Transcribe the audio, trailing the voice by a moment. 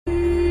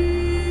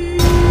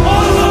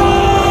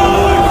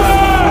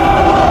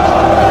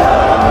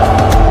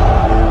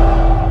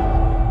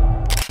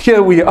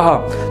here we are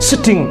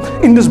sitting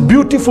in this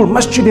beautiful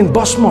masjid in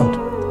Bosmont,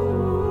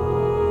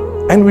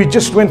 and we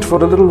just went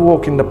for a little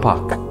walk in the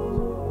park.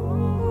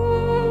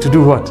 To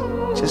do what?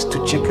 Just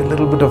to check a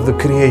little bit of the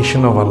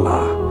creation of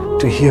Allah,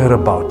 to hear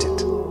about it.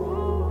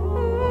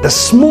 The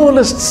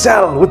smallest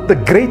cell with the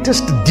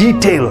greatest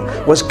detail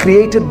was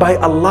created by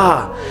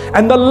Allah,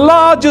 and the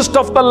largest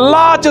of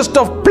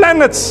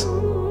planets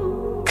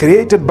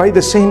created by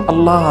the same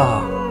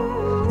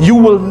Allah. You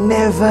will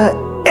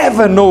never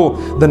ever know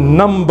the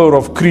number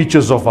of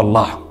creatures of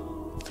Allah.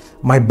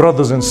 My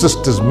brothers and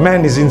sisters,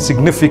 man is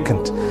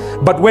insignificant,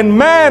 but when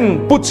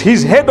man puts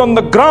his head on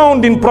the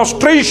ground in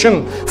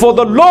prostration for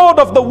the Lord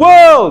of the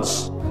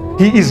worlds,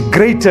 he is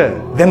greater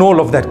than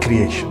all of that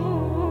creation.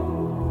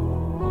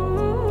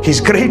 He's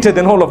greater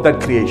than all of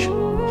that creation.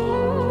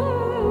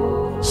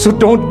 So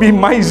don't be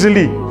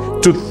miserly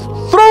to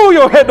throw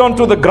your head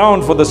onto the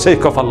ground for the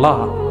sake of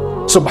Allah.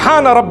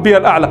 Subhana Rabbi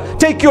al-A'la.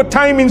 Take your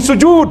time in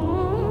sujood,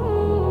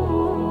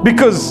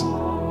 because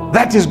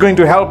that is going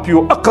to help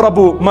you.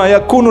 Aqrabu ma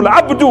yakunu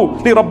al-abdu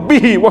li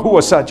rabbihi wa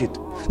huwa sajid.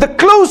 The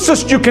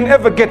closest you can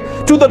ever get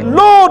to the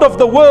Lord of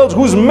the worlds,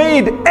 who's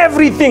made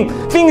everything,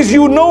 things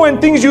you know and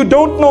things you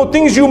don't know,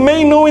 things you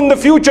may know in the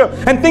future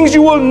and things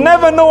you will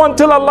never know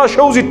until Allah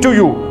shows it to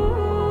you,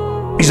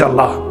 is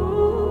Allah.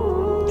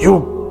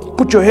 You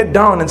put your head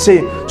down and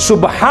say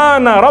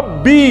Subhana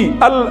Rabbi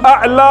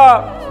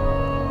al-A'la,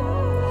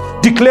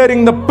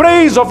 declaring the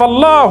praise of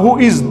Allah, who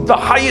is the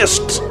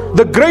highest,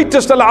 the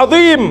greatest,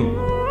 al-Azim.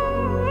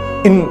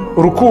 In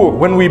ruku',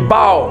 when we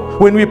bow,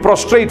 when we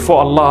prostrate for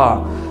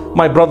Allah,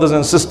 my brothers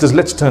and sisters,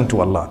 let's turn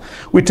to Allah.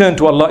 We turn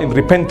to Allah in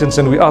repentance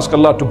and we ask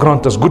Allah to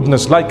grant us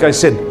goodness. Like I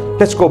said,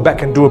 let's go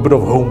back and do a bit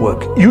of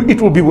homework. It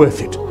will be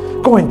worth it.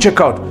 Go and check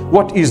out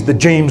what is the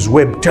James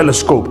Webb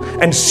telescope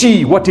and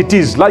see what it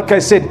is. Like I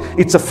said,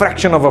 it's a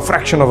fraction of a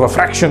fraction of a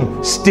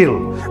fraction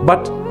still,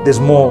 but there's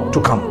more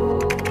to come.